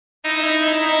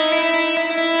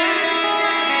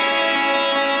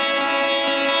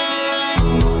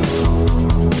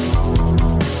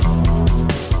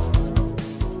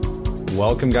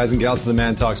Welcome, guys and gals, to the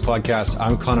Man Talks podcast.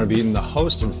 I'm Connor Beaton, the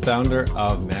host and founder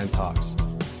of Man Talks.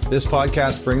 This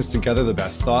podcast brings together the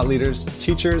best thought leaders,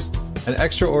 teachers, and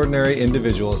extraordinary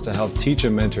individuals to help teach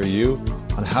and mentor you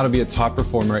on how to be a top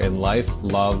performer in life,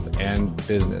 love, and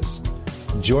business.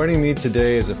 Joining me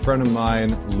today is a friend of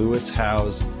mine, Lewis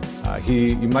Howes.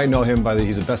 You might know him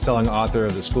he's a best-selling author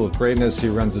of The School of Greatness. He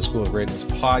runs the School of Greatness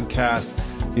podcast.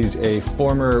 He's a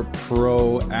former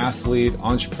pro athlete,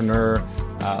 entrepreneur,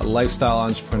 lifestyle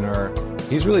entrepreneur.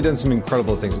 He's really done some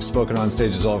incredible things. He's spoken on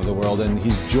stages all over the world, and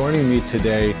he's joining me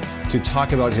today to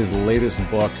talk about his latest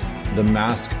book, The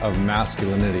Mask of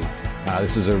Masculinity.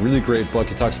 This is a really great book.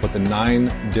 He talks about the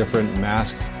 9 different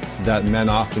masks that men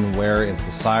often wear in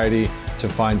society to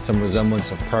find some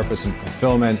resemblance of purpose and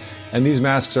fulfillment. And these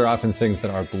masks are often things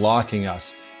that are blocking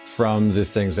us from the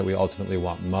things that we ultimately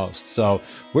want most. So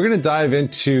we're going to dive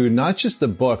into not just the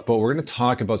book, but we're going to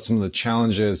talk about some of the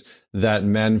challenges that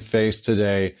men face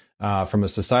today from a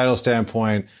societal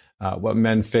standpoint, what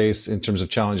men face in terms of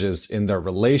challenges in their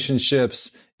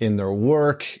relationships, in their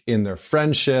work, in their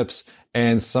friendships,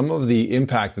 and some of the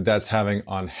impact that that's having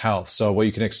on health. So what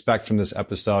you can expect from this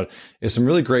episode is some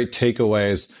really great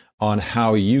takeaways on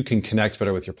how you can connect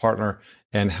better with your partner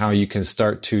and how you can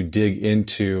start to dig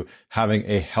into having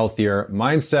a healthier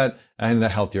mindset and a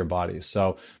healthier body.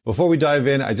 So before we dive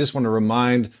in, I just want to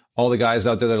remind all the guys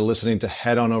out there that are listening to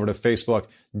head on over to Facebook,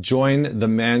 join the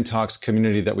Man Talks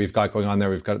community that we've got going on there.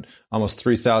 We've got almost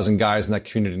 3,000 guys in that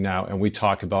community now, and we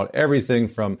talk about everything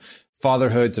from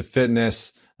fatherhood to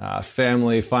fitness,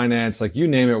 family, finance, like you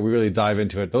name it, we really dive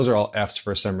into it. Those are all F's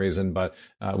for some reason, but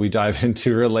we dive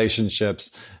into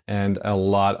relationships and a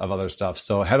lot of other stuff.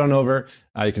 So head on over.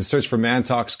 You can search for Man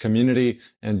Talks community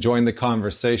and join the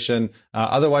conversation.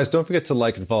 Otherwise, don't forget to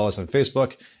like and follow us on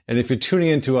Facebook. And if you're tuning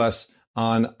into us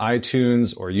on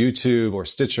iTunes or YouTube or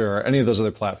Stitcher or any of those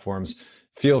other platforms,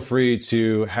 feel free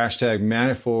to hashtag Man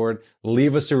It Forward,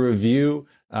 leave us a review,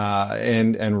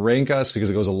 and rank us, because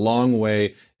it goes a long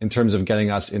way in terms of getting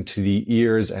us into the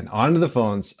ears and onto the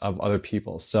phones of other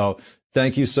people. So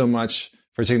thank you so much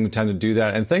for taking the time to do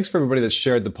that. And thanks for everybody that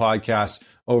shared the podcast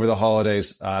over the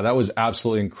holidays. That was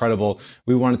absolutely incredible.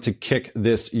 We wanted to kick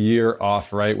this year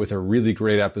off right with a really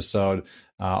great episode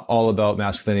all about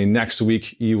masculinity. Next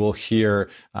week, you will hear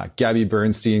Gabby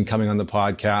Bernstein coming on the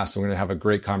podcast. We're going to have a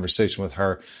great conversation with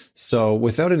her. So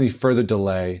without any further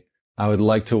delay, I would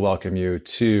like to welcome you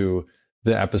to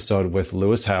the episode with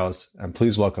Lewis Howes, and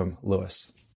please welcome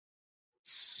Lewis.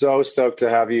 So stoked to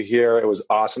have you here. It was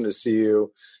awesome to see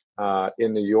you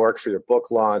in New York for your book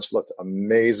launch. Looked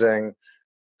amazing.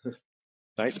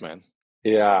 Nice, man.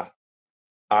 Yeah,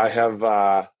 I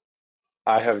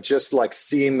have just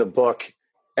seen the book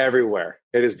everywhere.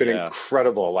 It has been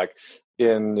incredible. Like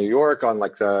in New York on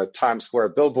the Times Square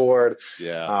billboard.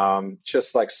 Yeah.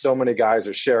 Just so many guys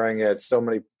are sharing it. So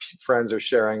many friends are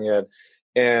sharing it.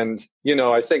 And,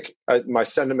 I think my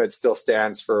sentiment still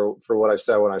stands for what I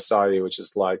said when I saw you, which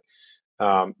is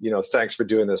thanks for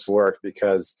doing this work,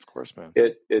 because of course, man,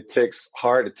 it takes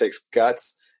heart, it takes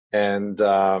guts. And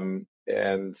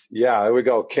yeah, there we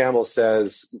go. Campbell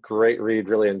says, great read,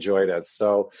 really enjoyed it.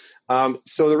 So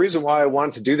the reason why I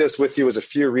wanted to do this with you is a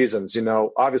few reasons.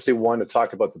 Obviously, one, to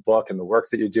talk about the book and the work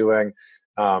that you're doing,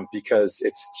 because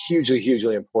it's hugely,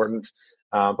 hugely important.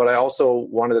 But I also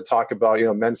wanted to talk about,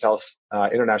 Men's Health,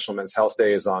 International Men's Health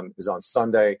Day is on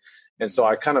Sunday. And so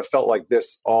I kind of felt like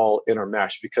this all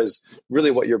intermeshed, because really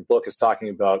what your book is talking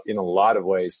about in a lot of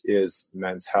ways is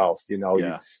men's health.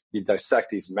 You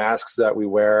dissect these masks that we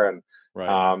wear, and right.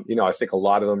 I think a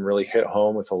lot of them really hit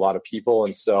home with a lot of people.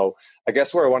 And so I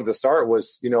guess where I wanted to start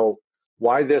was,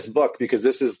 why this book? Because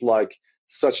this is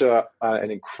such an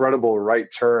incredible right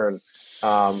turn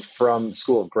from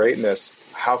School of Greatness.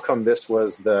 How come this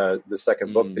was the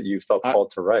second book that you felt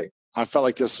called to write? I felt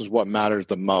like this was what mattered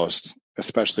the most,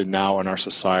 especially now in our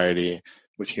society,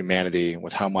 with humanity,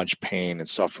 with how much pain and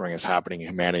suffering is happening in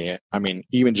humanity. I mean,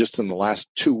 even just in the last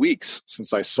 2 weeks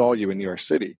since I saw you in New York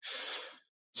City,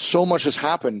 so much has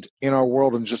happened in our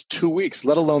world in just 2 weeks,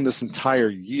 let alone this entire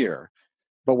year.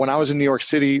 But when I was in New York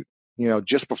City,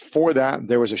 just before that,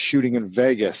 there was a shooting in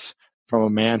Vegas from a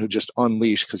man who just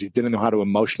unleashed because he didn't know how to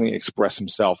emotionally express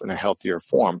himself in a healthier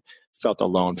form, felt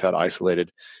alone, felt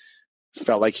isolated,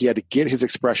 felt like he had to get his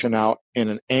expression out in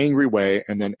an angry way,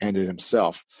 and then ended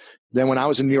himself. Then when I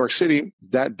was in New York City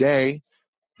that day,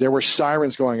 there were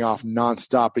sirens going off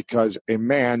nonstop because a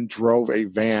man drove a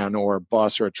van or a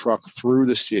bus or a truck through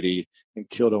the city and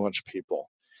killed a bunch of people.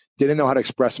 Didn't know how to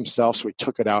express himself, so he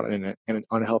took it out in an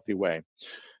unhealthy way.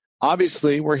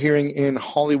 Obviously, we're hearing in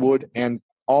Hollywood and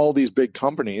all these big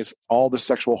companies, all the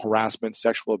sexual harassment,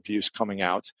 sexual abuse coming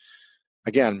out.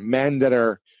 again, men that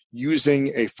are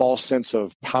using a false sense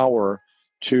of power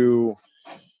to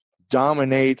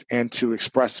dominate and to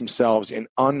express themselves in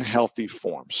unhealthy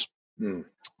forms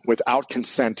without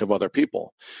consent of other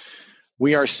people.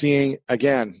 We are seeing,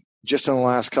 again, just in the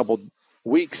last couple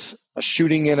weeks, a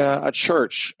shooting in a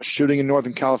church, a shooting in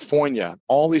Northern California.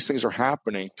 All these things are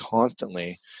happening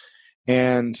constantly.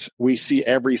 And we see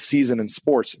every season in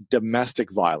sports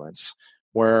domestic violence,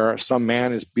 where some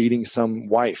man is beating some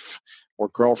wife or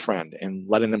girlfriend and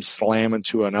letting them slam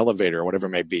into an elevator or whatever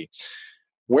it may be.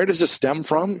 Where does this stem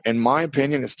from? In my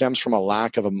opinion, it stems from a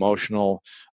lack of emotional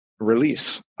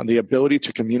release, the ability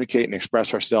to communicate and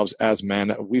express ourselves as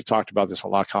men. We've talked about this a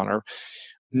lot, Connor.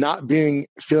 Not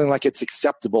feeling like it's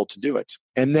acceptable to do it.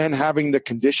 And then having the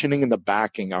conditioning and the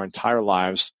backing our entire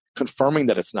lives confirming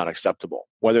that it's not acceptable,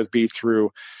 whether it be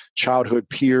through childhood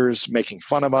peers making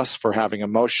fun of us for having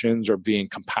emotions or being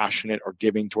compassionate or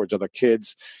giving towards other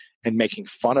kids and making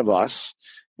fun of us.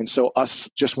 And so us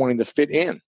just wanting to fit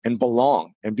in and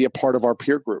belong and be a part of our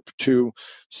peer group, to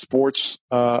sports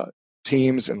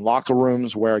teams and locker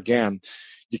rooms where, again,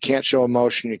 you can't show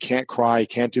emotion, you can't cry, you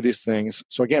can't do these things.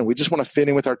 So again, we just want to fit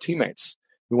in with our teammates.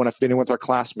 We want to fit in with our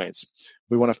classmates.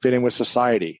 We want to fit in with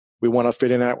society. We want to fit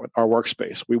in at our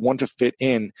workspace. We want to fit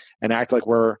in and act like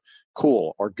we're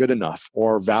cool or good enough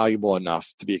or valuable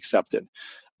enough to be accepted.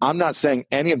 I'm not saying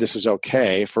any of this is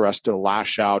okay for us to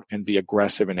lash out and be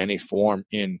aggressive in any form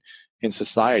in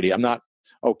society. I'm not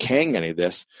okaying any of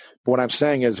this. But what I'm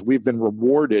saying is we've been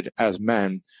rewarded as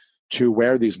men to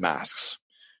wear these masks.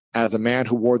 As a man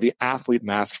who wore the athlete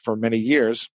mask for many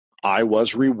years, I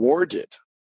was rewarded.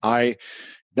 I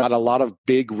got a lot of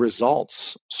big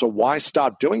results. So why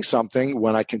stop doing something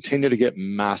when I continue to get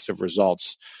massive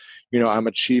results? You know, I'm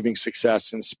achieving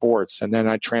success in sports. And then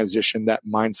I transitioned that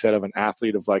mindset of an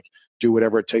athlete of like, do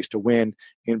whatever it takes to win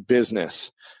in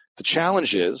business. The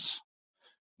challenge is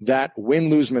that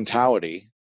win-lose mentality,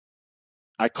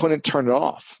 I couldn't turn it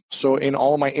off. So in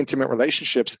all of my intimate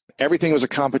relationships, everything was a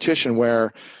competition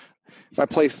where if I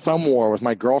played thumb war with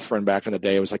my girlfriend back in the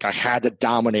day, it was like I had to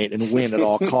dominate and win at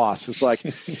all costs. It's like,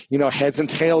 you know, heads and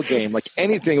tail game. Like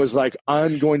anything was like,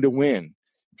 I'm going to win.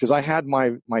 Because I had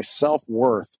my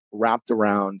self-worth wrapped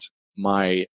around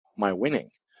my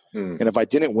winning. And if I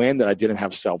didn't win, then I didn't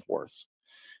have self-worth.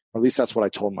 Or at least that's what I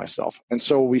told myself. And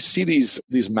so we see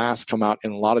these masks come out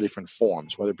in a lot of different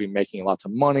forms, whether it be making lots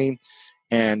of money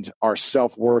and our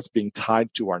self-worth being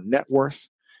tied to our net worth.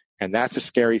 And that's a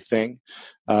scary thing.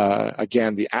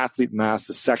 Again, the athlete mask,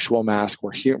 the sexual mask,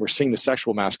 we're seeing the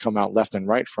sexual mask come out left and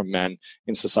right from men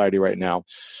in society right now.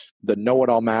 The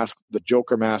know-it-all mask, the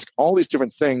Joker mask, all these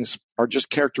different things are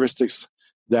just characteristics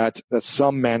that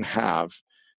some men have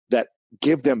that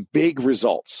give them big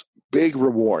results, big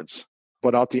rewards,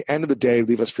 but at the end of the day,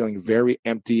 leave us feeling very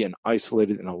empty and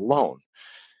isolated and alone.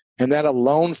 And that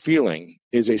alone feeling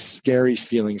is a scary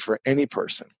feeling for any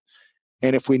person.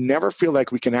 And if we never feel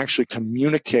like we can actually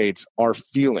communicate our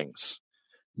feelings,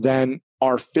 then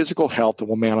our physical health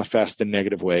will manifest in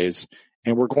negative ways,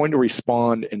 and we're going to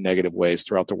respond in negative ways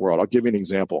throughout the world. I'll give you an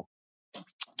example.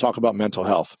 Talk about mental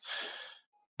health.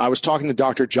 I was talking to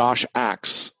Dr. Josh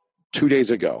Axe 2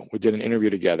 days ago. We did an interview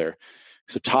together.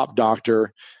 He's a top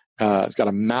doctor. He's got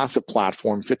a massive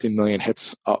platform, 50 million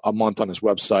hits a month on his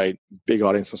website, big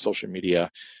audience on social media.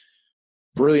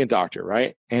 Brilliant doctor,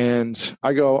 right? And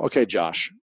I go, okay,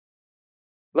 Josh,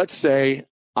 let's say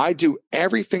I do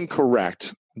everything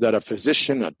correct that a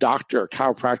physician, a doctor, a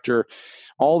chiropractor,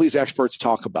 all these experts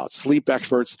talk about, sleep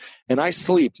experts, and I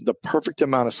sleep the perfect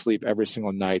amount of sleep every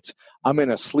single night. I'm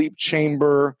in a sleep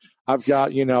chamber. I've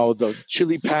got, you know, the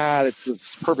chili pad. It's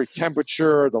this perfect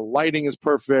temperature. The lighting is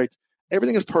perfect.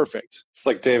 Everything is perfect. It's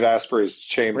like Dave Asprey's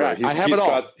chamber. Right. I have it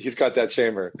all. He's got that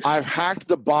chamber. I've hacked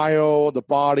the bio, the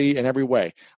body in every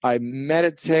way. I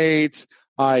meditate.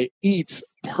 I eat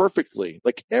perfectly.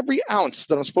 Like every ounce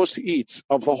that I'm supposed to eat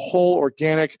of the whole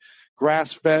organic,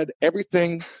 grass-fed,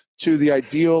 everything to the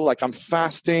ideal. Like I'm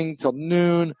fasting till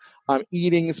noon. I'm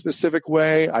eating a specific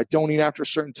way. I don't eat after a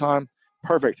certain time.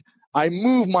 Perfect. I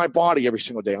move my body every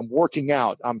single day. I'm working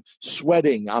out. I'm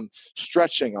sweating. I'm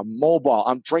stretching. I'm mobile.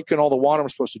 I'm drinking all the water I'm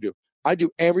supposed to do. I do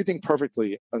everything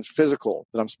perfectly and physical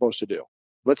that I'm supposed to do.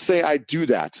 Let's say I do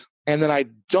that, and then I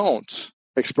don't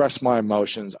express my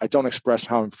emotions. I don't express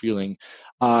how I'm feeling.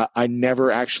 I never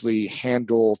actually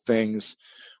handle things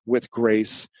with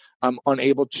grace. I'm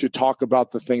unable to talk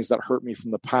about the things that hurt me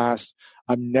from the past.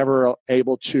 I'm never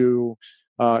able to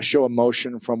show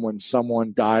emotion from when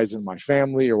someone dies in my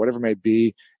family or whatever it may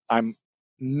be. I'm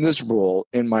miserable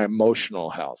in my emotional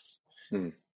health.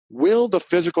 Will the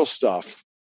physical stuff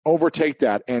overtake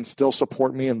that and still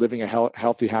support me in living a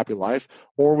healthy, happy life?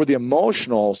 Or would the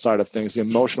emotional side of things, the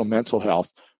emotional mental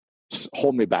health,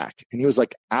 hold me back? And he was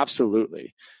like,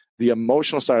 absolutely. The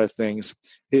emotional side of things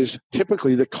is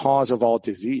typically the cause of all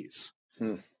disease.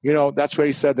 That's why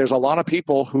he said there's a lot of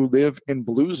people who live in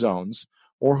blue zones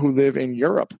or who live in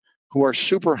Europe who are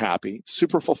super happy,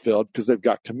 super fulfilled because they've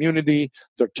got community.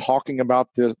 They're talking about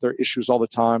their issues all the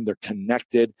time. They're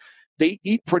connected. They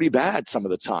eat pretty bad some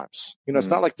of the times. It's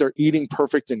not like they're eating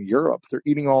perfect in Europe. They're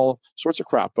eating all sorts of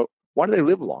crap. But why do they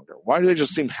live longer? Why do they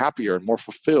just seem happier and more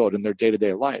fulfilled in their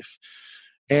day-to-day life?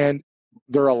 And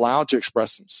they're allowed to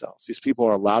express themselves. These people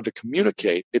are allowed to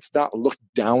communicate. It's not looked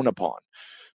down upon.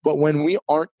 But when we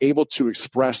aren't able to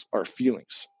express our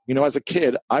feelings, as a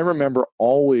kid, I remember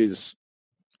always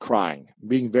crying,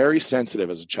 being very sensitive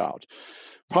as a child,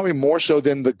 probably more so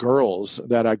than the girls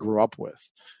that I grew up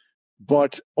with.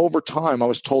 But over time, I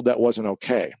was told that wasn't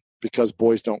okay because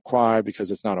boys don't cry,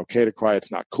 because it's not okay to cry. It's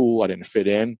not cool. I didn't fit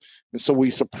in. And so we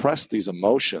suppress these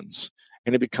emotions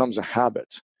and it becomes a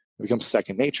habit. It becomes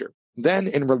second nature. Then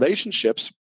in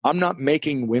relationships, I'm not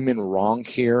making women wrong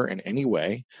here in any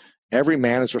way. Every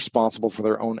man is responsible for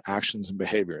their own actions and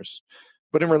behaviors.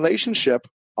 But in relationship,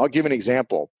 I'll give an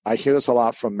example. I hear this a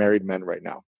lot from married men right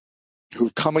now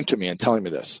who've coming to me and telling me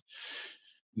this,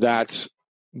 that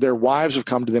their wives have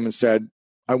come to them and said,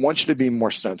 I want you to be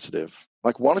more sensitive.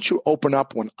 Like, why don't you open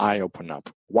up when I open up?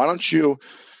 Why don't you,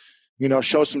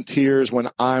 show some tears when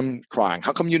I'm crying?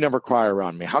 How come you never cry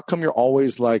around me? How come you're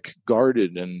always like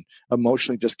guarded and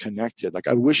emotionally disconnected? Like,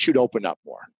 I wish you'd open up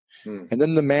more. And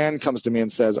then the man comes to me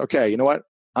and says, okay, you know what?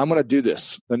 I'm going to do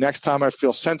this. The next time I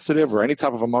feel sensitive or any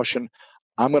type of emotion,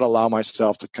 I'm going to allow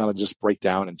myself to kind of just break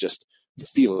down and just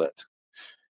feel it.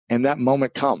 And that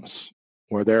moment comes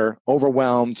where they're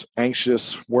overwhelmed,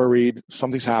 anxious, worried,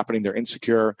 something's happening, they're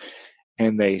insecure,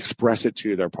 and they express it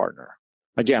to their partner.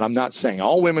 Again, I'm not saying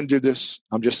all women do this.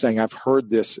 I'm just saying I've heard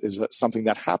this is something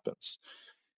that happens.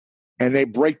 And they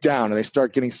break down and they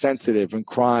start getting sensitive and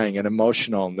crying and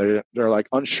emotional. And they're like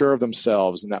unsure of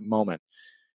themselves in that moment.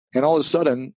 And all of a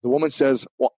sudden, the woman says,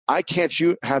 well, I can't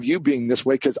have you being this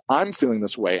way because I'm feeling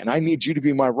this way. And I need you to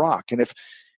be my rock. And if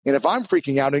I'm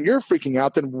freaking out and you're freaking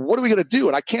out, then what are we going to do?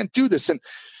 And I can't do this. And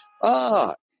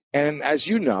as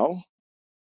you know,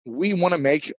 we want to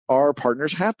make our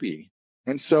partners happy.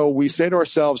 And so we say to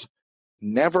ourselves,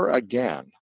 never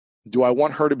again do I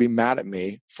want her to be mad at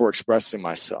me for expressing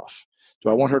myself. Do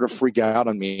I want her to freak out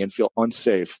on me and feel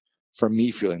unsafe for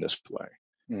me feeling this way?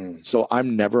 So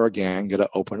I'm never again going to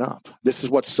open up. This is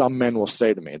what some men will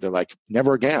say to me. They're like,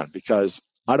 never again, because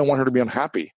I don't want her to be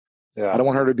unhappy. Yeah. I don't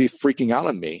want her to be freaking out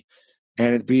on me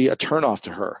and it'd be a turnoff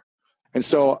to her. And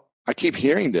so I keep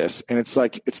hearing this and it's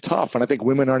like, it's tough. And I think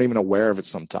women aren't even aware of it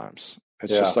sometimes.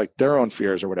 It's just like their own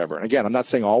fears or whatever. And again, I'm not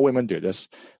saying all women do this,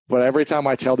 but every time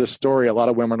I tell this story, a lot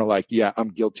of women are like, yeah, I'm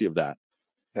guilty of that.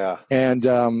 Yeah.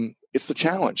 And it's the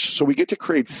challenge. So we get to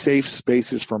create safe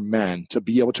spaces for men to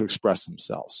be able to express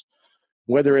themselves.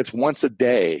 Whether it's once a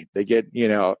day, they get,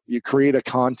 you create a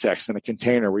context and a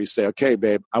container where you say, okay,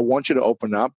 babe, I want you to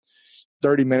open up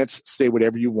 30 minutes, say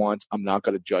whatever you want. I'm not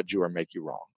going to judge you or make you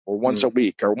wrong. Or once a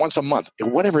week or once a month,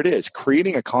 whatever it is,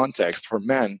 creating a context for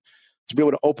men to be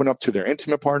able to open up to their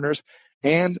intimate partners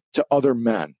and to other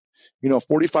men.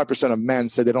 45% of men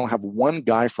say they don't have one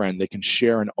guy friend they can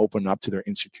share and open up to their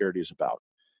insecurities about.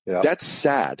 Yeah. That's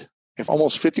sad. If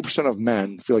almost 50% of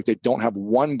men feel like they don't have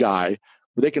one guy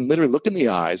where they can literally look in the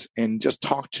eyes and just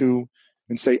talk to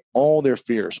and say all their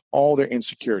fears, all their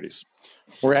insecurities.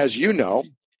 Whereas,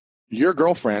 your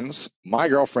girlfriends, my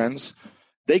girlfriends,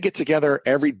 they get together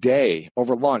every day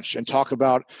over lunch and talk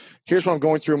about, here's what I'm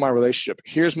going through in my relationship.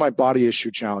 Here's my body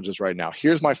issue challenges right now.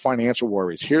 Here's my financial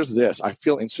worries. Here's this. I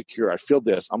feel insecure. I feel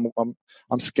this.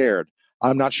 I'm scared.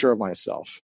 I'm not sure of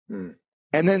myself. And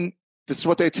then this is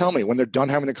what they tell me. When they're done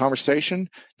having the conversation,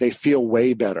 they feel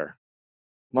way better.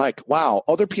 Like, wow,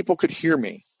 other people could hear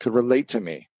me, could relate to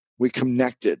me. We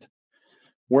connected.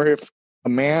 Where if a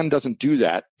man doesn't do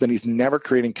that, then he's never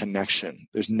creating connection.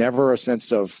 There's never a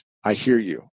sense of, I hear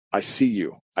you, I see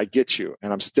you, I get you,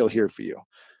 and I'm still here for you.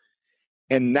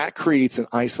 And that creates an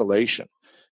isolation.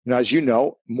 As you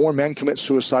know, more men commit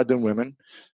suicide than women.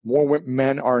 More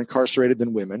men are incarcerated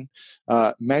than women.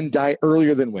 Men die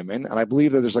earlier than women. And I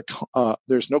believe that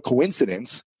there's no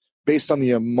coincidence based on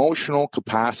the emotional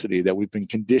capacity that we've been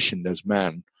conditioned as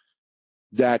men,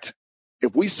 that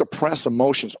if we suppress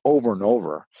emotions over and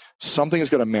over, something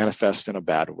is going to manifest in a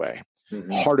bad way.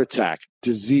 Heart attack,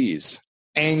 disease,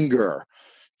 anger,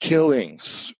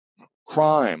 killings,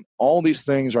 crime, all these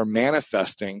things are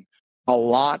manifesting a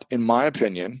lot, in my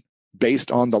opinion,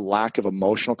 based on the lack of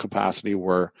emotional capacity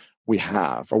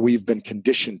we've been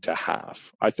conditioned to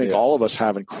have. I think all of us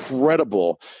have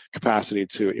incredible capacity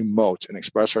to emote and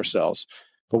express ourselves,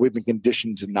 but we've been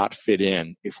conditioned to not fit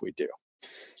in if we do.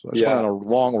 So I just went on a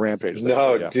long rampage there.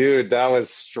 No, dude, that was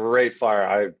straight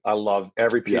fire. I love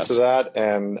every piece of that.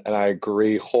 And I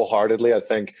agree wholeheartedly. I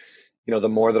think, the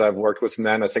more that I've worked with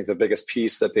men, I think the biggest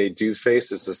piece that they do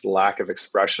face is this lack of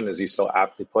expression, as you so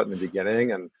aptly put in the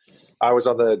beginning. And I was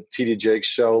on the TD Jakes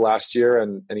show last year,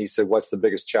 and he said, what's the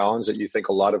biggest challenge that you think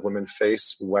a lot of women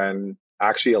face when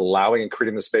actually allowing and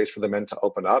creating the space for the men to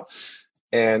open up?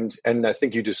 And I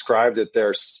think you described it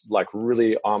there like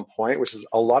really on point, which is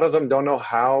a lot of them don't know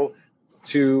how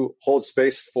to hold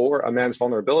space for a man's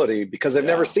vulnerability because they've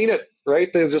never seen it,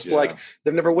 right? They're just like,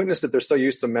 they've never witnessed it. They're so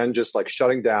used to men just like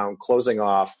shutting down, closing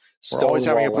off, or always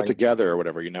having it put together or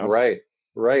whatever,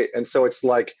 Right. And so it's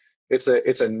like, it's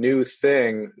a new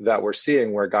thing that we're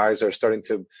seeing where guys are starting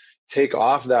to take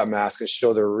off that mask and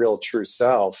show their real true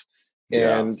self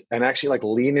and actually like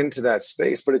lean into that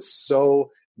space. But it's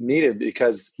so needed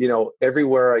because,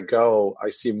 everywhere I go, I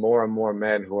see more and more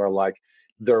men who are like,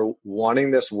 they're wanting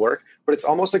this work, but it's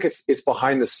almost like it's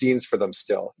behind the scenes for them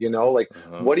still,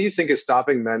 what do you think is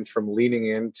stopping men from leaning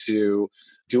into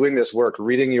doing this work,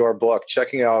 reading your book,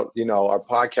 checking out, our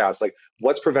podcast? Like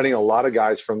what's preventing a lot of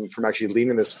guys from actually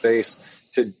leaning this space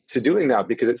to doing that?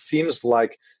 Because it seems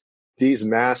like these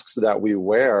masks that we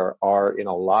wear are in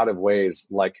a lot of ways,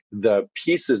 like the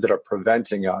pieces that are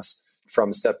preventing us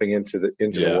from stepping into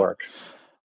the work.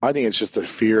 I think it's just the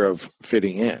fear of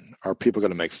fitting in. Are people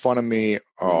going to make fun of me?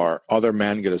 Are other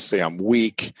men going to say I'm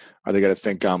weak? Are they going to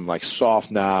think I'm like soft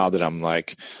now, that I'm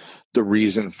like the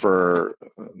reason for,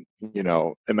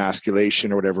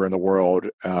 emasculation or whatever in the world?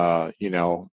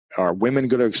 Are women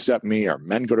going to accept me? Are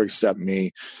men going to accept me?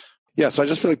 Yeah. So I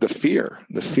just feel like the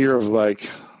fear of like,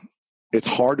 it's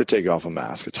hard to take off a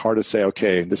mask. It's hard to say,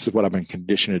 okay, this is what I've been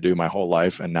conditioned to do my whole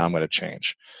life, and now I'm going to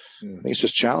change. I think it's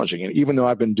just challenging. And even though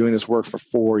I've been doing this work for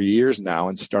 4 years now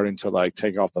and starting to like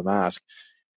take off the mask,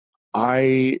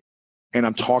 I'm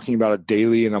talking about it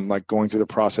daily and I'm like going through the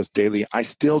process daily. I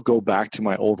still go back to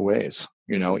my old ways,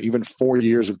 even 4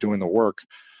 years of doing the work.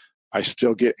 I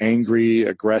still get angry,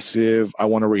 aggressive. I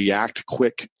want to react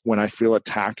quick when I feel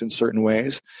attacked in certain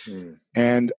ways.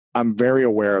 And I'm very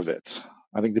aware of it.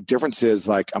 I think the difference is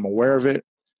like, I'm aware of it.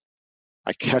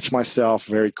 I catch myself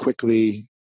very quickly.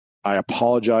 I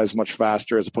apologize much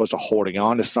faster as opposed to holding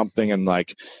on to something and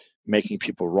like making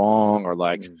people wrong or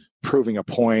like proving a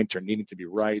point or needing to be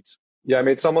right. Yeah, I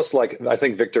mean, it's almost like I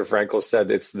think Viktor Frankl said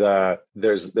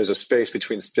there's a space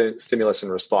between stimulus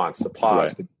and response, the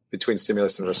pause between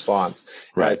stimulus and response.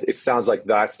 Right. And it sounds like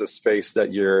that's the space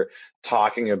that you're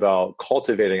talking about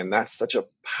cultivating, and that's such a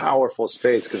powerful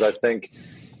space because I think,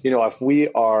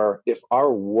 if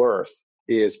our worth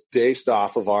is based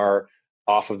off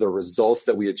of the results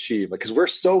that we achieve, because we're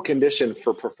so conditioned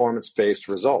for performance-based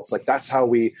results. Like that's how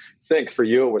we think. For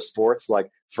you, it was sports. Like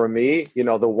for me,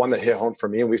 the one that hit home for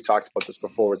me, and we've talked about this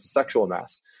before, was the sexual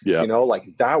mask. Yeah. Like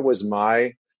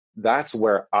that's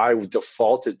where I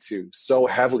defaulted to so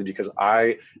heavily because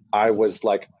I was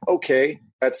like, okay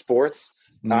at sports.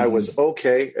 I was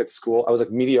okay at school. I was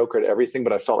like mediocre at everything,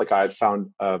 but I felt like I had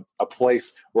found a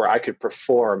place where I could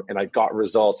perform and I got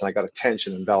results and I got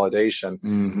attention and validation.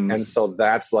 And so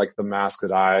that's like the mask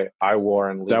that I wore.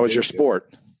 And that was your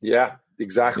sport. Yeah,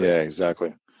 exactly. Yeah,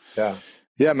 exactly. Yeah.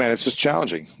 Yeah, man, it's just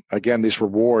challenging. Again, these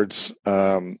rewards,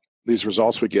 these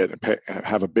results we get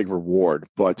have a big reward,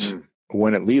 but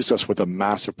when it leaves us with a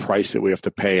massive price that we have to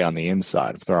pay on the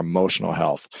inside with our emotional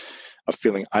health, of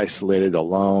feeling isolated,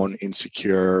 alone,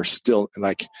 insecure, still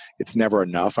like it's never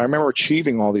enough. I remember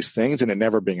achieving all these things and it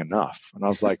never being enough. And I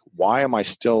was like, why am I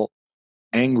still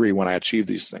angry when I achieve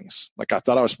these things? Like I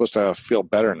thought I was supposed to feel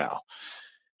better now.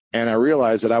 And I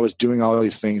realized that I was doing all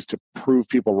these things to prove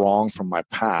people wrong from my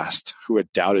past who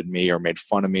had doubted me or made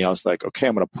fun of me. I was like, okay,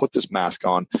 I'm going to put this mask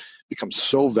on, become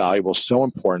so valuable, so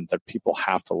important that people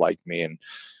have to like me and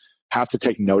have to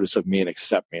take notice of me and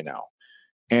accept me now.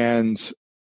 And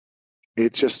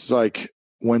it's just like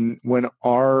when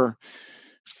our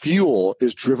fuel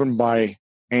is driven by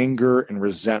anger and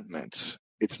resentment,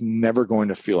 it's never going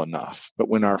to feel enough. But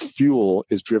when our fuel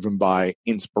is driven by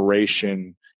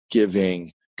inspiration,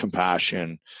 giving,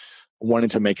 compassion, wanting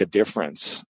to make a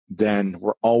difference, then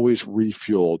we're always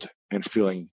refueled and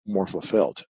feeling more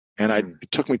fulfilled. And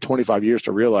it took me 25 years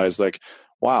to realize like,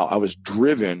 wow, I was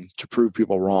driven to prove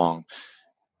people wrong.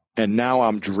 And now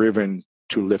I'm driven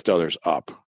to lift others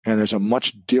up. And there's a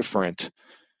much different,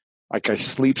 like I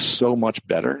sleep so much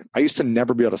better. I used to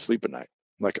never be able to sleep at night.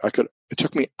 Like it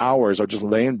took me hours. I would just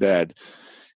lay in bed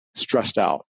stressed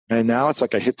out. And now it's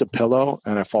like I hit the pillow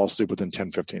and I fall asleep within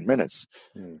 10, 15 minutes.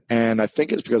 And I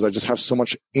think it's because I just have so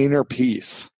much inner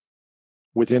peace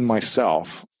within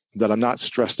myself that I'm not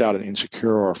stressed out and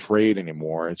insecure or afraid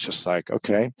anymore. It's just like,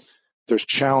 okay, there's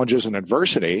challenges and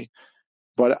adversity,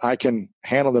 but I can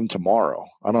handle them tomorrow.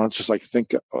 I don't just like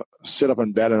sit up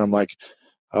in bed and I'm like,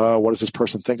 what does this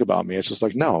person think about me? It's just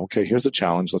like, no, okay, here's the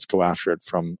challenge. Let's go after it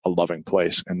from a loving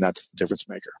place. And that's the difference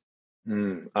maker.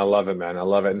 I love it, man. I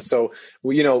love it. And so,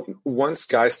 once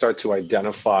guys start to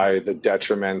identify the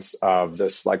detriments of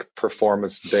this like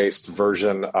performance-based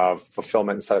version of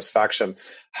fulfillment and satisfaction,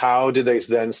 how do they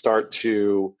then start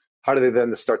to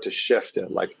shift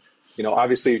it? Like,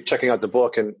 obviously checking out the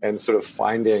book and sort of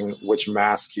finding which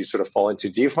mask you sort of fall into.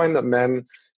 Do you find that men,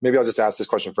 maybe I'll just ask this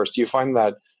question first. Do you find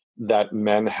that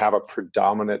men have a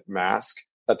predominant mask,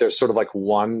 that there's sort of like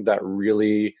one that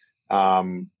really,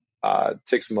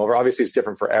 takes them over? Obviously it's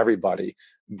different for everybody,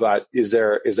 but is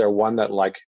there one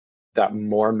that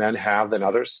more men have than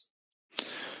others?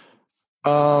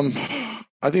 I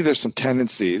think there's some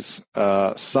tendencies.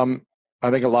 I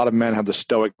think a lot of men have the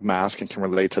stoic mask and can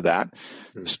relate to that.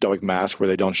 The stoic mask where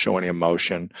they don't show any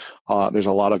emotion. There's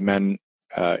a lot of men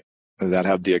that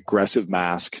have the aggressive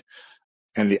mask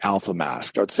and the alpha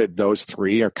mask. I would say those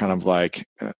three are kind of like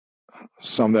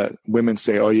some that women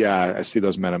say, oh yeah, I see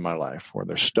those men in my life where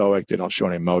they're stoic, they don't show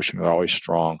any emotion, they're always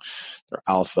strong, they're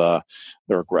alpha,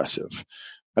 they're aggressive.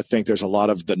 I think there's a lot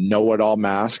of the know-it-all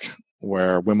mask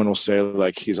where women will say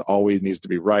like he's always needs to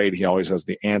be right, he always has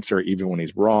the answer even when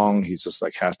he's wrong, he's just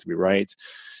like has to be right.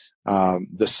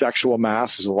 The sexual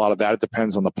mask is a lot of that. It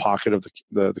depends on the pocket of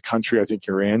the country I think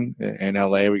you're in. In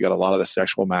LA, we got a lot of the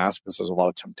sexual mask because there's a lot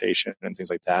of temptation and things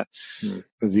like that.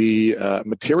 The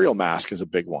material mask is a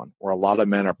big one where a lot of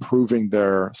men are proving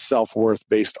their self-worth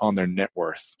based on their net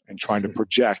worth and trying to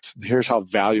project, here's how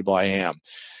valuable I am.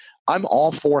 I'm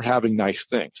all for having nice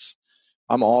things.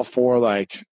 I'm all for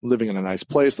like living in a nice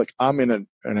place. Like I'm in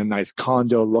a nice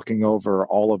condo looking over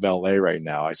all of LA right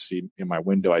now. I see in my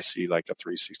window, I see like a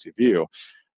 360 view.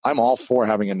 I'm all for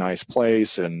having a nice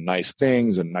place and nice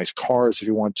things and nice cars if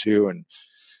you want to, and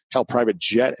hell, private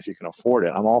jet if you can afford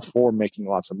it. I'm all for making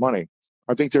lots of money.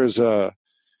 I think there's a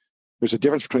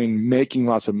difference between making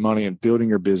lots of money and building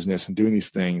your business and doing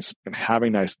these things and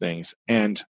having nice things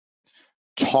and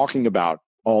talking about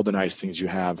all the nice things you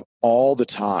have all the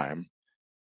time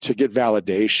to get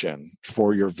validation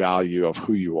for your value of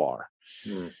who you are.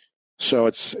 So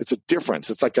it's a difference.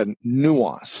 It's like a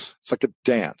nuance. It's like a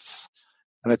dance.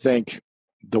 And I think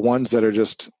the ones that are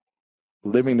just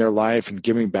living their life and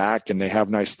giving back and they have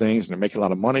nice things and they're making a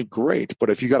lot of money, great. But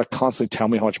if you got to constantly tell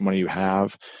me how much money you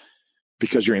have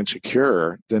because you're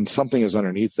insecure, then something is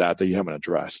underneath that you haven't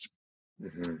addressed.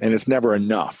 And it's never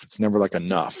enough. It's never like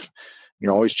enough.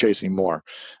 You're always chasing more.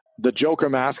 The Joker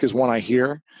mask is one I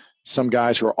hear. Some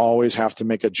guys who always have to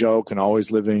make a joke and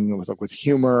always living with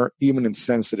humor, even in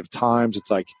sensitive times.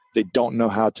 It's like they don't know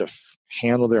how to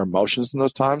handle their emotions in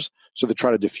those times. So they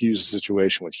try to diffuse the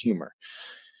situation with humor.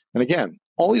 And again,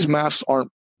 all these masks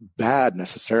aren't bad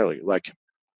necessarily. Like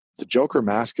the Joker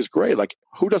mask is great. Like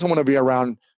who doesn't want to be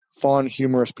around fun,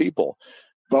 humorous people?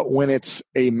 But when it's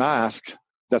a mask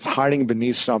that's hiding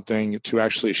beneath something to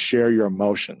actually share your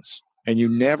emotions, and you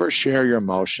never share your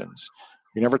emotions,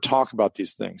 you never talk about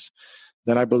these things,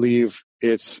 then I believe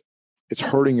it's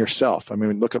hurting yourself. I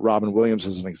mean, look at Robin Williams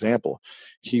as an example.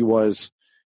 He was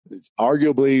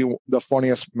arguably the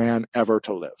funniest man ever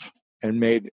to live and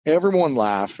made everyone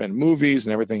laugh in movies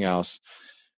and everything else,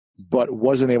 but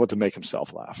wasn't able to make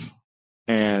himself laugh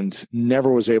and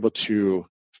never was able to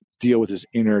deal with his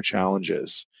inner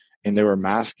challenges. And they were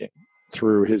masking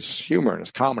through his humor and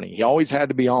his comedy. He always had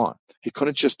to be on. He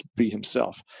couldn't just be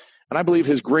himself. And I believe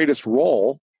his greatest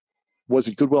role was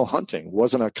in Good Will Hunting,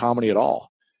 wasn't a comedy at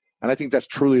all. And I think that's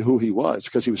truly who he was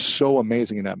because he was so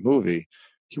amazing in that movie.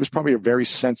 He was probably a very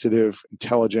sensitive,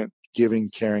 intelligent, giving,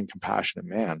 caring, compassionate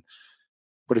man.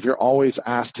 But if you're always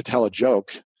asked to tell a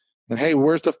joke, then, hey,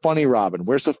 where's the funny Robin?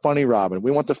 Where's the funny Robin?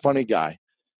 We want the funny guy.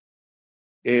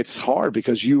 It's hard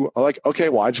because you are like, okay,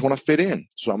 well, I just want to fit in.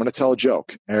 So I'm going to tell a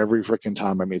joke. Every freaking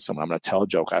time I meet someone, I'm going to tell a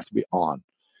joke. I have to be on.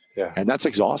 Yeah. And that's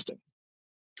exhausting.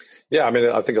 Yeah, I mean,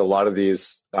 I think a lot of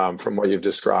these, from what you've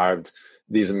described,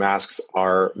 these masks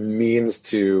are means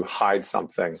to hide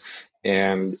something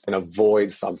and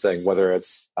avoid something, whether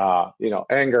it's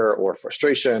anger or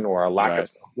frustration or a lack of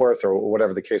self-worth or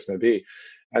whatever the case may be.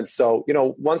 And so,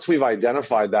 once we've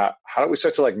identified that, how do we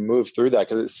start to like move through that?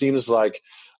 Because it seems like,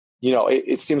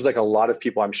 it seems like a lot of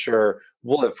people, I'm sure,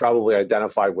 will have probably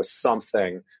identified with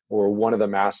something or one of the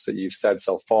masks that you've said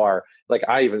so far. Like,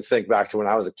 I even think back to when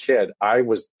I was a kid, I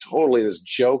was totally this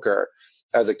joker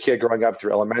as a kid growing up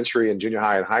through elementary and junior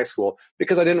high and high school,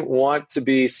 because I didn't want to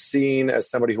be seen as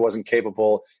somebody who wasn't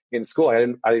capable in school. I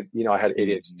had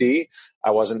ADHD.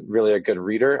 I wasn't really a good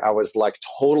reader. I was like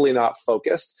totally not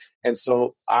focused. And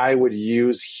so I would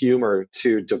use humor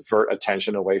to divert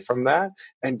attention away from that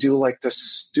and do like the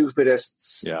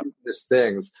stupidest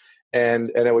things. And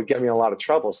it would get me in a lot of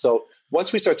trouble. So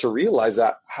once we start to realize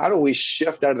that, how do we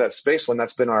shift out of that space when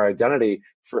that's been our identity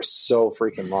for so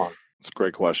freaking long? It's a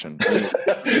great question.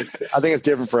 I think it's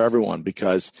different for everyone,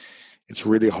 because it's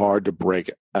really hard to break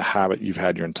a habit you've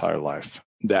had your entire life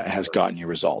that has gotten you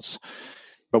results.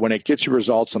 But when it gets you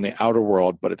results on the outer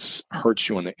world, but it hurts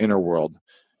you in the inner world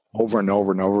over and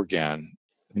over and over again,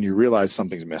 and you realize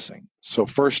something's missing. So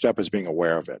first step is being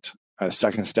aware of it. A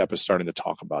second step is starting to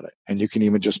talk about it. And you can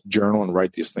even just journal and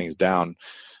write these things down.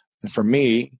 And for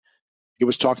me, it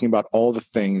was talking about all the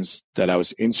things that I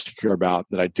was insecure about,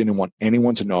 that I didn't want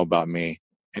anyone to know about me,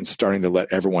 and starting to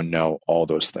let everyone know all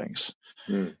those things.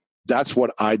 That's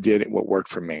what I did, what worked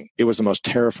for me. It was the most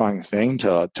terrifying thing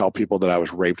to tell people that I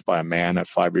was raped by a man at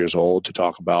 5 years old, to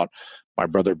talk about my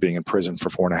brother being in prison for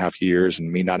 4.5 years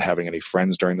and me not having any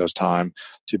friends during those time,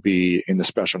 to be in the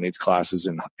special needs classes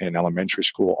in elementary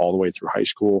school all the way through high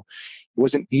school. It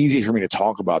wasn't easy for me to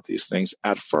talk about these things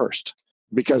at first,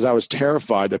 because I was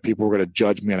terrified that people were going to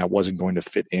judge me and I wasn't going to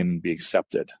fit in and be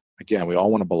accepted. Again, we all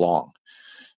want to belong.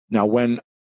 Now, when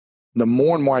the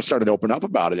more and more I started to open up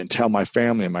about it and tell my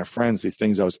family and my friends these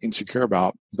things I was insecure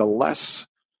about, the less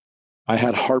I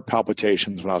had heart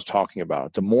palpitations when I was talking about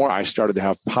it. The more I started to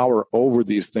have power over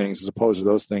these things as opposed to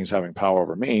those things having power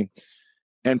over me.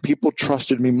 And people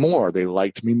trusted me more. They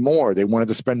liked me more. They wanted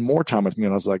to spend more time with me.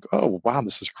 And I was like, oh, wow,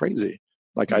 this is crazy.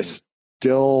 Like, I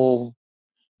still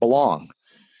belong.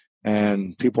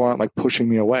 And people aren't like pushing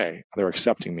me away. They're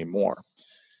accepting me more.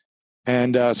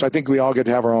 And so I think we all get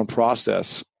to have our own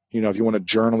process. You know, if you want to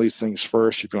journal these things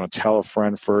first, if you want to tell a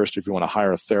friend first, if you want to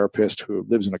hire a therapist who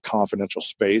lives in a confidential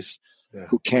space,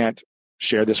 who can't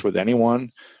share this with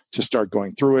anyone, to start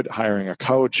going through it, hiring a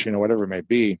coach, you know, whatever it may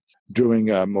be, doing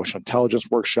emotional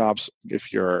intelligence workshops.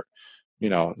 If you're, you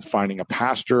know, finding a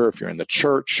pastor, if you're in the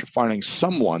church, finding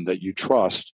someone that you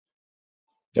trust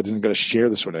that isn't going to share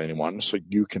this with anyone, so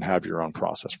you can have your own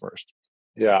process first.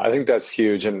 Yeah, I think that's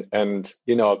huge. And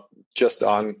you know, just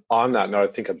on that note, I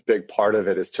think a big part of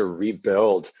it is to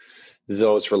rebuild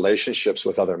those relationships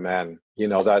with other men. You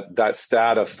know, that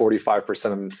stat of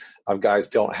 45% of guys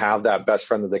don't have that best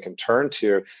friend that they can turn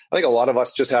to. I think a lot of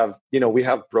us just have, you know, we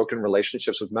have broken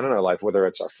relationships with men in our life, whether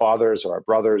it's our fathers or our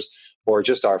brothers or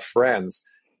just our friends.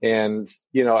 And,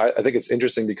 you know, I think it's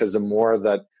interesting because the more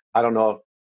that, I don't know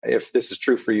if this is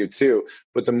true for you too,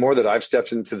 but the more that I've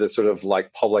stepped into this sort of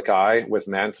like public eye with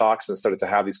Man Talks and started to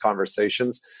have these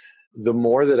conversations, the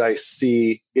more that I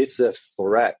see it's a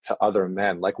threat to other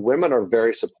men. Like, women are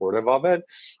very supportive of it.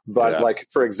 But like,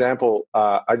 for example,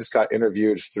 I just got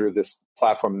interviewed through this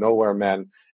platform, Nowhere Men,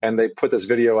 and they put this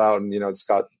video out and, you know, it's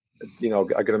got, you know,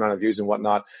 a good amount of views and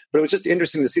whatnot. But it was just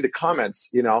interesting to see the comments,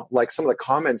 you know, like some of the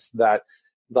comments that,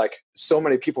 like, so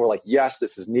many people were like, yes,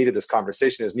 this is needed. This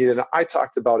conversation is needed. And I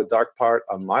talked about a dark part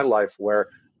of my life where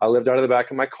I lived out of the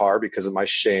back of my car because of my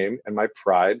shame and my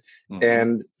pride,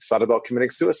 and thought about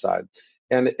committing suicide.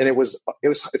 And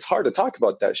it's hard to talk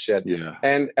about that shit. Yeah.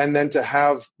 And then to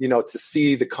have, you know, to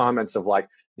see the comments of like,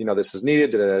 you know, this is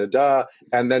needed, da, da, da, da.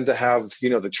 And then to have,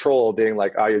 you know, the troll being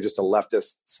like, oh, you're just a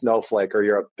leftist snowflake, or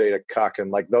you're a beta cuck,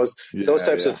 and like those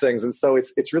types of things. And so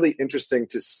it's really interesting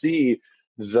to see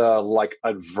the like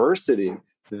adversity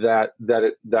that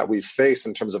we face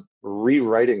in terms of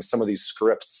rewriting some of these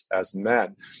scripts as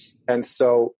men. And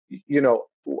so, you know,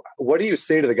 what do you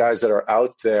say to the guys that are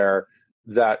out there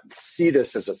that see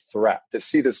this as a threat, that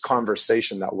see this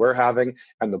conversation that we're having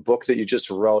and the book that you just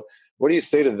wrote? What do you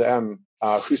say to them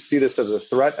who see this as a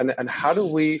threat? And how do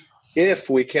we, if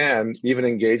we can, even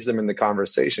engage them in the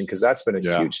conversation? Because that's been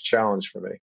a huge challenge for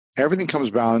me. Everything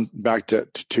comes back to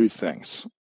two things.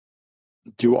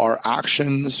 Do our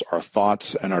actions, our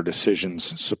thoughts, and our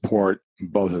decisions support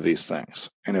both of these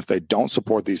things? And if they don't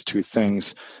support these two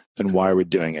things, then why are we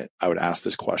doing it? I would ask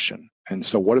this question. And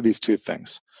so what are these two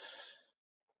things?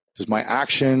 Does my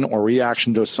action or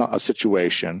reaction to a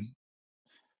situation,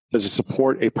 does it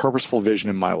support a purposeful vision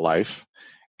in my life?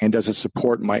 And does it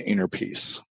support my inner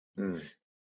peace?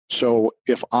 So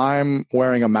if I'm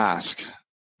wearing a mask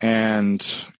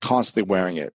and constantly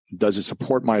wearing it, does it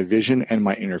support my vision and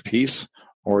my inner peace?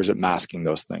 or is it masking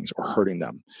those things or hurting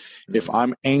them? If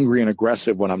I'm angry and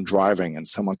aggressive when I'm driving and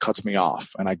someone cuts me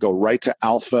off and I go right to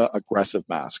alpha aggressive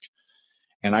mask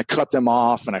and I cut them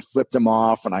off and I flip them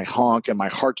off and I honk and my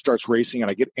heart starts racing and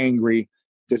I get angry,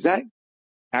 does that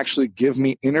actually give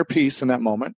me inner peace in that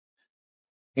moment,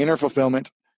 inner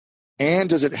fulfillment? And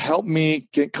does it help me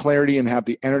get clarity and have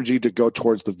the energy to go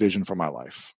towards the vision for my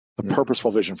life, the purposeful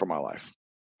vision for my life?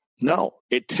 No,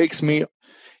 it takes me,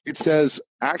 it says,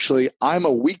 actually, I'm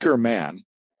a weaker man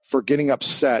for getting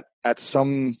upset at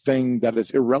something that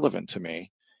is irrelevant to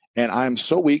me. And I'm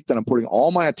so weak that I'm putting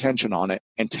all my attention on it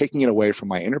and taking it away from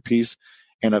my inner peace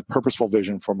and a purposeful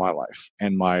vision for my life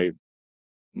and my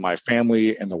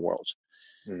family and the world.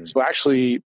 So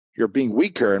actually, you're being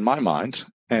weaker in my mind.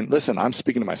 And listen, I'm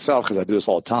speaking to myself because I do this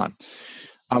all the time.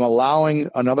 I'm allowing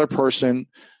another person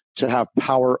to have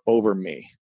power over me.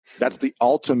 That's the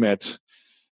ultimate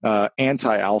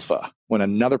anti-alpha, when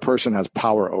another person has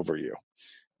power over you.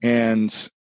 And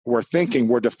we're thinking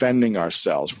we're defending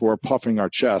ourselves. We're puffing our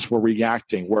chest. We're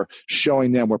reacting. We're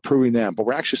showing them. We're proving them. But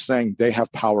we're actually saying they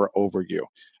have power over you.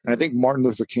 And I think Martin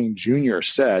Luther King Jr.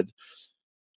 said,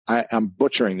 I'm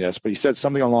butchering this, but he said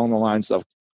something along the lines of,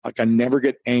 like, I never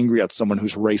get angry at someone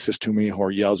who's racist to me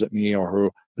or yells at me or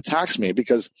who attacks me,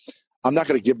 because I'm not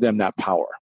going to give them that power.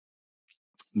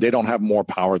 They don't have more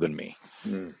power than me.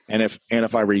 And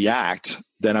if I react,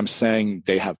 then I'm saying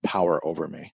they have power over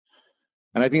me.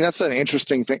 And I think that's an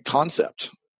interesting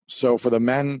concept. So for the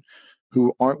men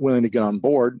who aren't willing to get on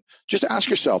board, just ask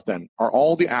yourself then, are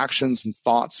all the actions and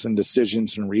thoughts and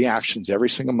decisions and reactions every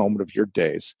single moment of your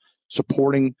days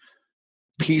supporting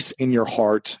peace in your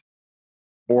heart?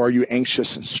 Or are you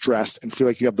anxious and stressed and feel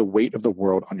like you have the weight of the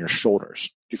world on your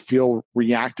shoulders? Do you feel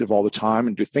reactive all the time?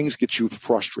 And do things get you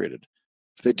frustrated?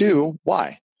 If they do,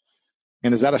 why?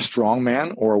 And is that a strong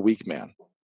man or a weak man?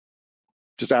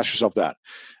 Just ask yourself that.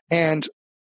 And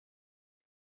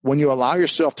when you allow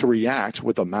yourself to react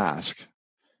with a mask,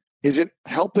 is it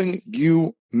helping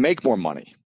you make more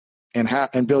money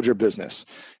and build your business,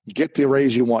 get the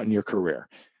raise you want in your career,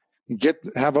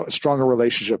 have a stronger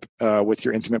relationship with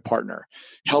your intimate partner,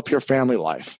 help your family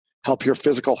life, help your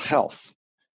physical health?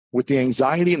 With the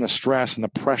anxiety and the stress and the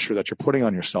pressure that you're putting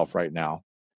on yourself right now,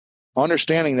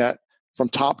 understanding that from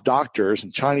top doctors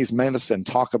and Chinese medicine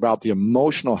talk about the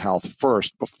emotional health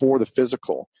first before the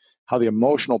physical, how the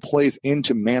emotional plays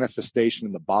into manifestation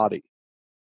in the body.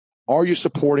 Are you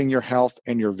supporting your health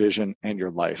and your vision and your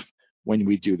life when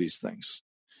we do these things?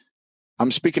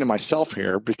 I'm speaking to myself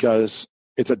here because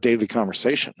it's a daily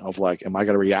conversation of like, am I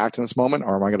going to react in this moment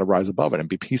or am I going to rise above it and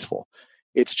be peaceful?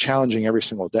 It's challenging every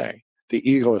single day. The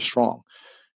ego is strong.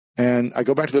 And I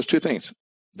go back to those two things.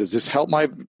 Does this help my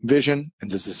vision and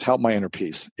does this help my inner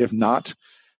peace? If not,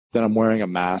 then I'm wearing a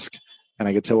mask and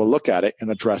I get to look at it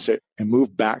and address it and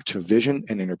move back to vision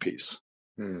and inner peace.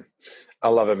 I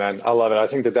love it, man. I love it. I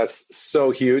think that that's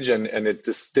so huge, and it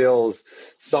distills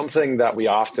something that we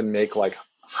often make like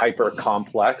hyper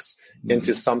complex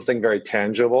into something very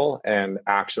tangible and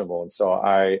actionable. And so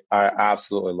I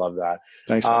absolutely love that.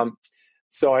 Thanks.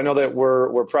 So I know that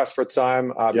we're pressed for time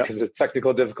because of the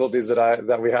technical difficulties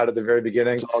that we had at the very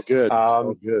beginning. It's all good. It's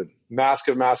all good. Mask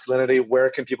of Masculinity. Where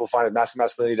can people find it?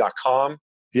 maskofmasculinity.com.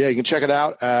 Yeah, you can check it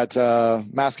out at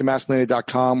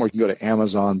maskofmasculinity.com, or you can go to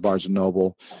Amazon, Barnes &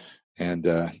 Noble, and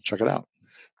check it out.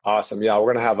 Awesome. Yeah,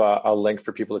 we're going to have a link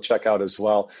for people to check out as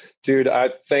well. Dude,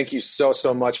 thank you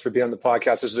so much for being on the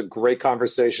podcast. This is a great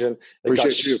conversation.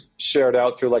 Appreciate you. Shared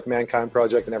out through like Mankind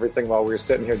Project and everything while we were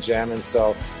sitting here jamming.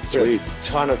 So sweet. A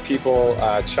ton of people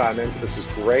chime in. So this is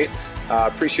great.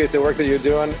 Appreciate the work that you're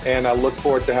doing. And I look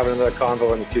forward to having another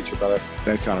convo in the future, brother.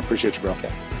 Thanks, Connor. Appreciate you, bro.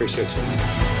 Okay. Appreciate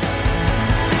you.